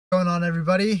on,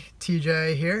 everybody?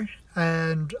 TJ here,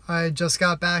 and I just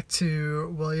got back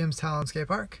to Williamstown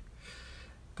Skatepark.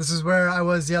 This is where I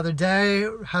was the other day.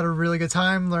 Had a really good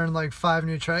time, learned like 5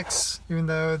 new tricks. Even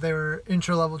though they were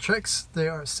intro level tricks, they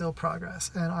are still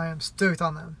progress, and I am stoked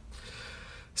on them.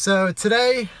 So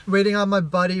today, waiting on my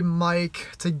buddy Mike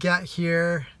to get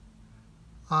here.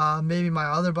 Maybe my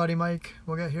other buddy Mike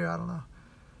will get here, I don't know.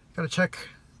 Gotta check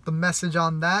the message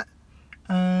on that.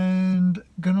 And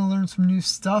gonna learn some new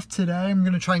stuff today. I'm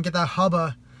gonna try and get that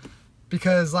hubba,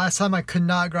 because last time I could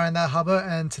not grind that hubba,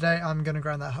 and today I'm gonna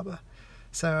grind that hubba.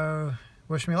 So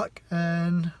wish me luck,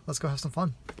 and let's go have some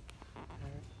fun.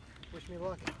 Wish me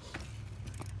luck.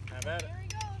 Have at it. There he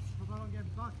goes. Hope I don't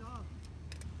get bucked off.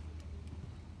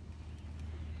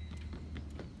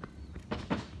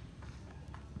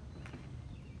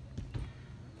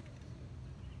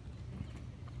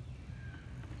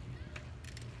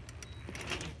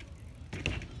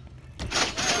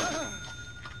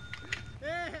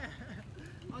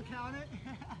 Count it.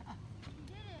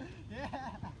 Yeah.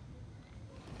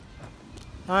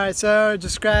 Alright, so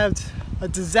just grabbed a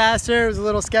disaster. It was a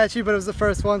little sketchy, but it was the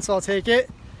first one, so I'll take it.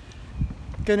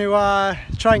 Gonna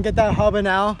try and get that hubba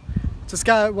now. Just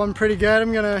got one pretty good.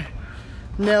 I'm gonna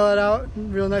nail it out.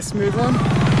 Real nice smooth one.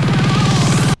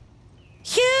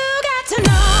 You got to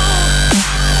know.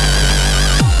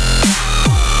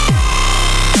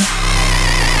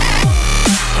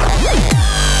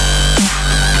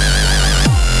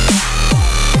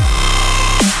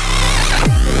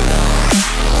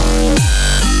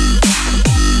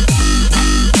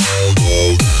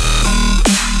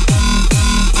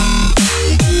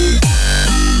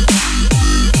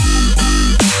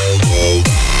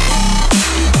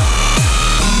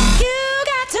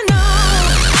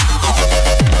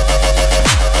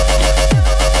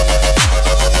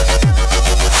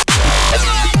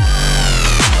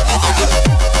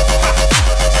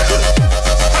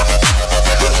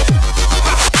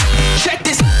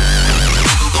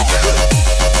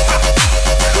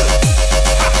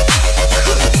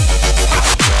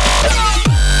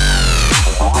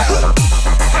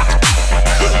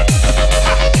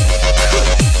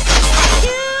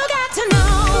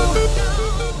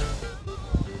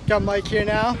 Got Mike here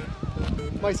now.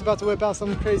 Mike's about to whip out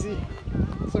some crazy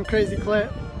clip.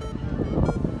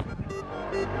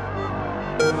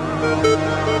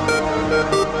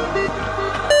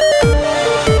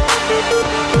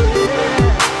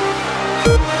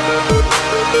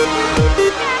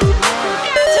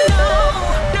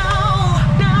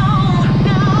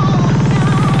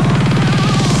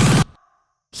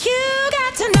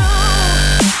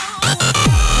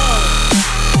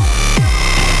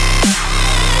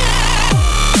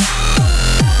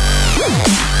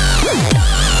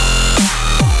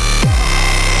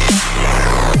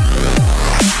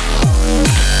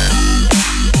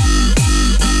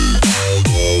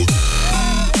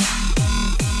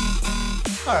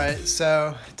 Alright,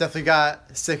 so definitely got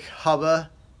a sick hubba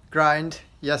grind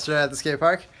yesterday at the skate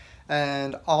park,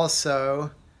 and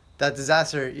also that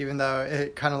disaster, even though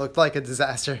it kind of looked like a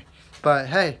disaster. But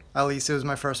hey, at least it was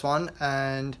my first one,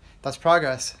 and that's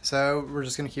progress. So we're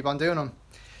just going to keep on doing them.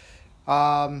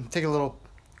 Take a little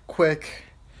quick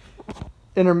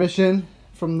intermission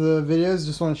from the videos.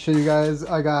 Just want to show you guys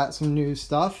I got some new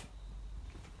stuff.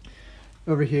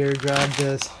 Over here, grab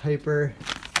this Hyper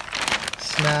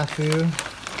Snafu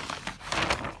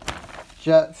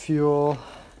jet fuel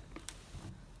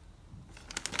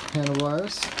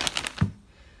handlebars.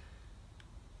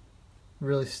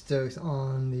 Really stoked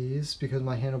on these because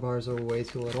my handlebars are way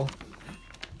too little.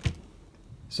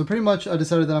 So pretty much I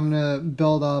decided that I'm gonna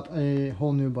build up a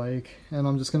whole new bike, and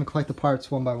I'm just gonna collect the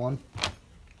parts one by one.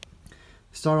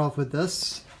 Start off with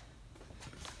this.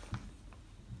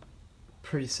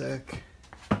 Pretty sick.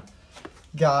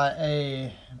 Got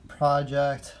a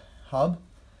project hub.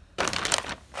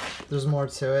 There's more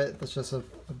to it. That's just a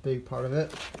big part of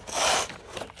it.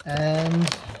 And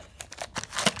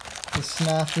the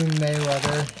Snafu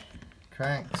Mayweather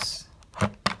cranks.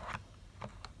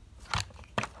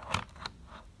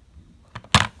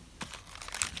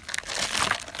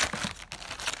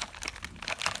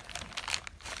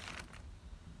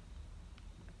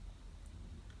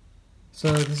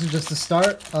 So this is just the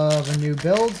start of a new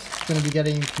build. It's going to be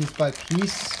getting piece by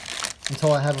piece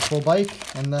until I have a full bike,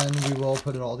 and then we will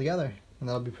put it all together, and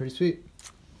that'll be pretty sweet.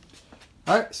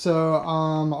 Alright, so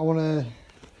I want to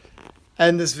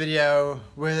end this video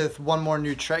with one more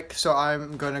new trick. So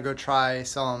I'm going to go try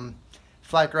some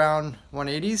flat ground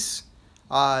 180s.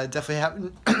 Definitely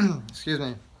having, excuse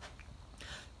me,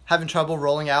 having trouble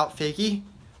rolling out fakie.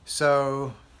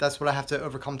 So that's what I have to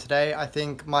overcome today. I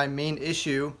think my main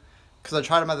issue because I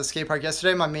tried them at the skate park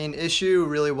yesterday. My main issue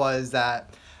really was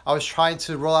that I was trying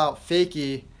to roll out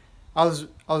fakie. I was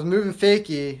moving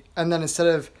fakie, and then instead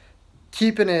of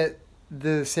keeping it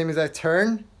the same exact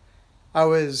turn, I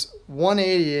was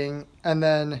 180ing and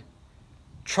then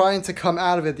trying to come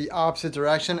out of it the opposite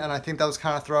direction, and I think that was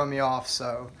kind of throwing me off.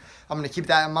 So I'm going to keep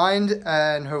that in mind,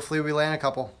 and hopefully we land a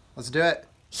couple. Let's do it.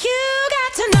 You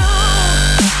got to know.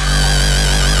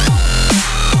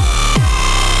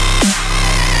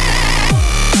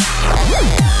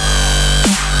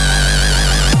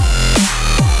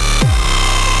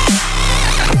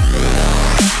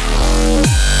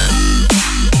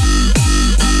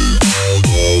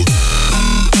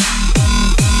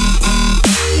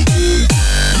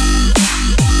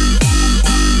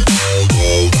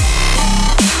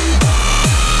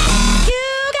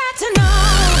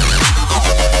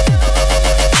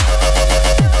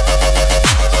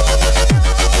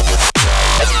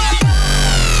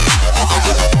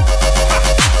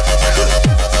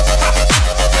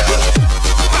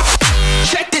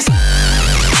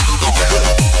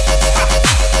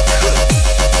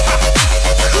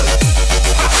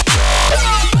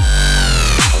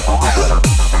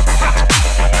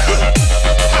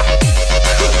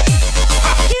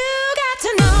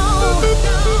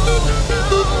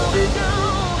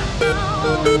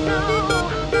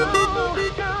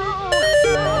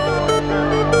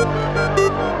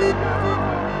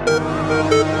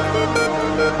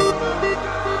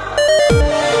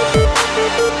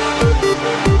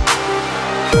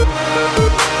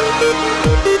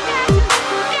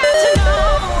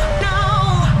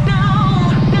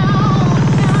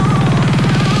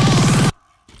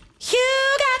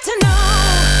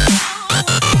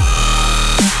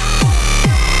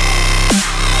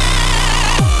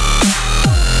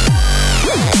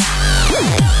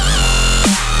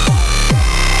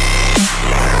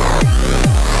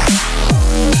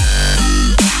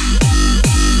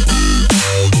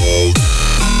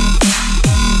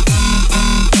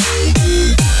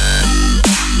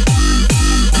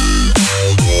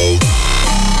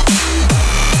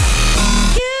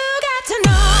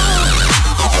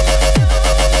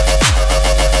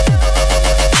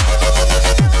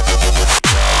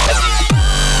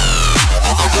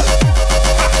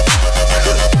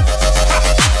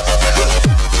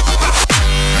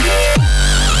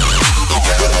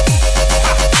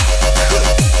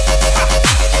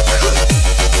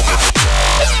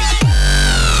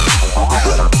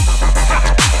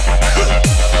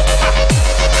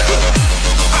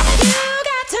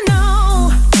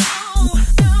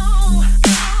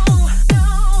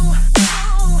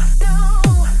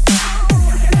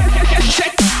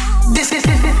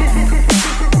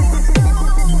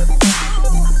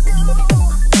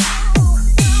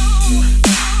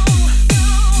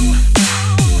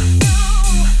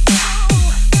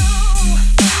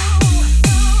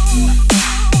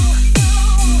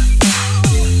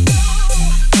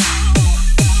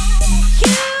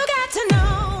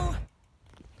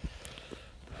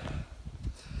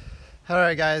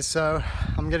 Alright guys, so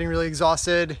I'm getting really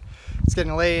exhausted. It's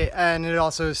getting late and it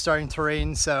also is starting to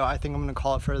rain, so I think I'm going to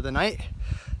call it for the night.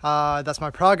 That's my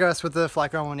progress with the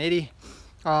flat ground 180.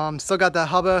 Still got that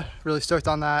Hubba, really stoked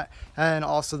on that, and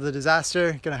also the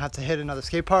Disaster. Gonna have to hit another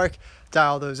skate park,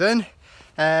 dial those in,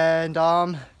 and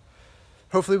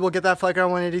hopefully we'll get that flat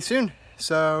ground 180 soon.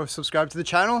 So subscribe to the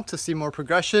channel to see more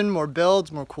progression, more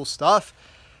builds, more cool stuff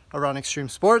around extreme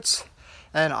sports,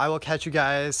 and I will catch you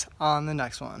guys on the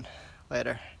next one.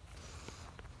 Later.